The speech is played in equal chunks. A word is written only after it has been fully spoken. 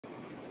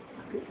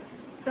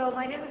So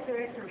my name is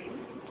Doreya Karim,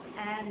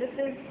 and this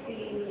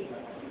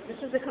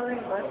is the coloring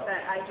book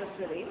that I just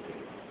released.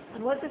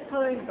 And what this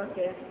coloring book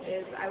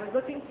is I was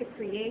looking to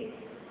create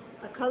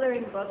a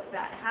coloring book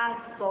that has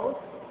both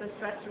the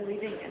stress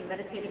relieving and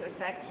meditative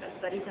effects that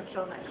studies have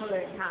shown that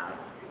coloring has.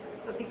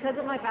 But because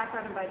of my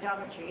background in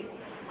biogeometry,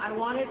 I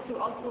wanted to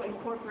also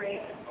incorporate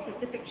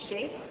specific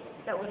shapes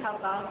that would help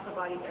balance the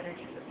body's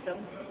energy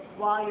system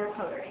while you're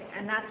coloring.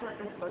 And that's what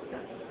this book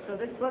does. So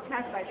this book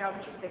has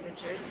biogeometry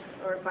signatures,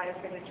 or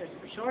biosignatures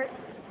for short.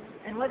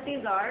 And what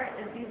these are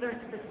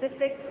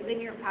specific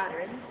linear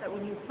patterns that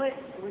when you put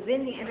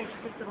within the energy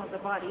system of the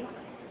body,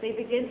 they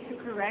begin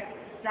to correct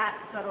that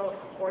subtle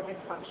organ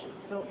function.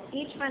 So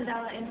each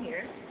mandala in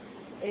here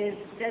is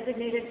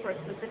designated for a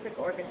specific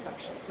organ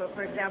function. So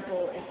for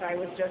example, if I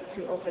was just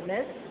to open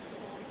this,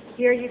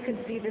 here you can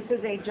see this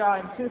is a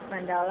jaw and tooth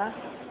mandala,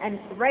 and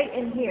right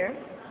in here,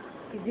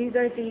 these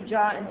are the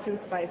jaw and tooth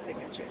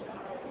biosignatures.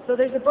 So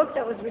there's a book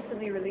that was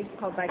recently released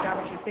called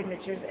BioGeometry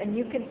Signatures, and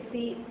you can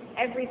see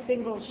every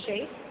single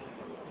shape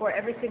for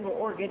every single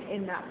organ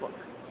in that book.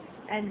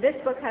 And this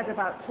book has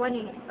about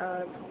 20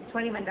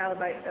 mandala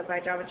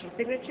biogeometry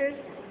signatures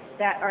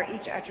that are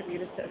each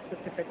attributed to a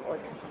specific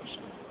organ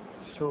function.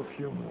 Show a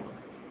few more.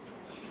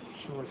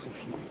 Show us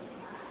a few.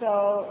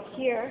 So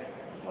here,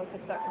 we'll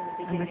start from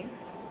the beginning.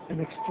 And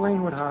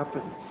explain what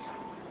happens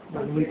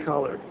when we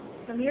color.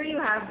 So here you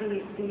have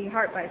the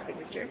heart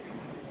biosignature,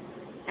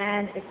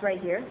 and it's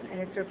right here, and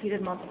it's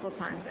repeated multiple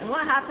times. And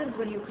what happens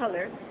when you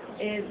color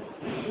is,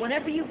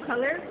 whenever you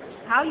color,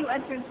 how you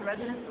enter into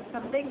resonance with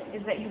something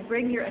is that you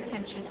bring your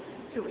attention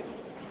to it.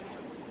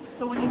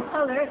 So when you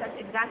color, that's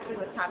exactly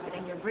what's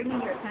happening. You're bringing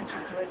your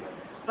attention to it.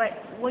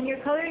 But when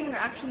you're coloring, you're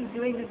actually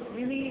doing this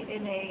really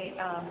in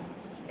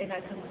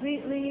a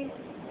completely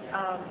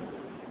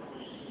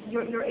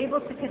you're able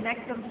to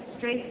connect them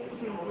straight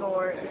to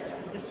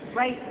this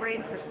right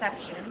brain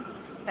perception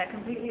that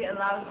completely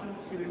allows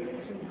you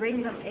to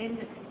bring them in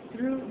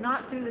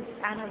not through this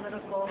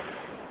analytical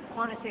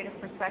quantitative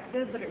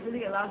perspective, but it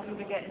really allows you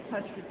to get in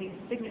touch with these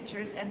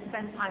signatures and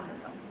spend time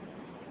with them.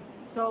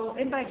 So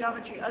in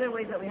biogeometry, other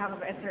ways that we have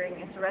of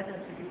entering into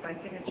resonance with these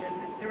biosignatures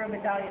is through a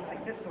medallion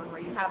like this one,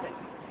 where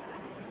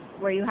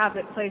you have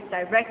it placed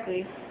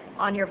directly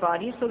on your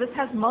body. So this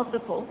has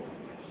multiple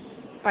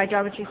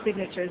biogeometry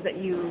signatures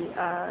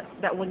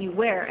that when you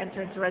wear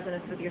enter into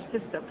resonance with your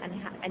system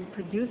and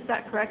produce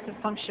that corrective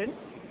function.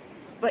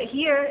 But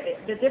here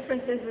the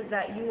difference is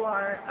that you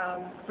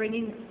are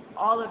bringing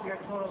all of your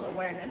total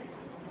awareness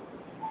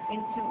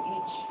into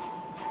each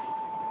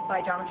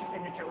biogeometry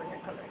signature when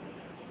you're coloring.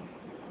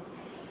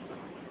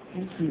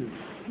 Thank you.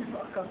 You're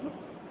welcome.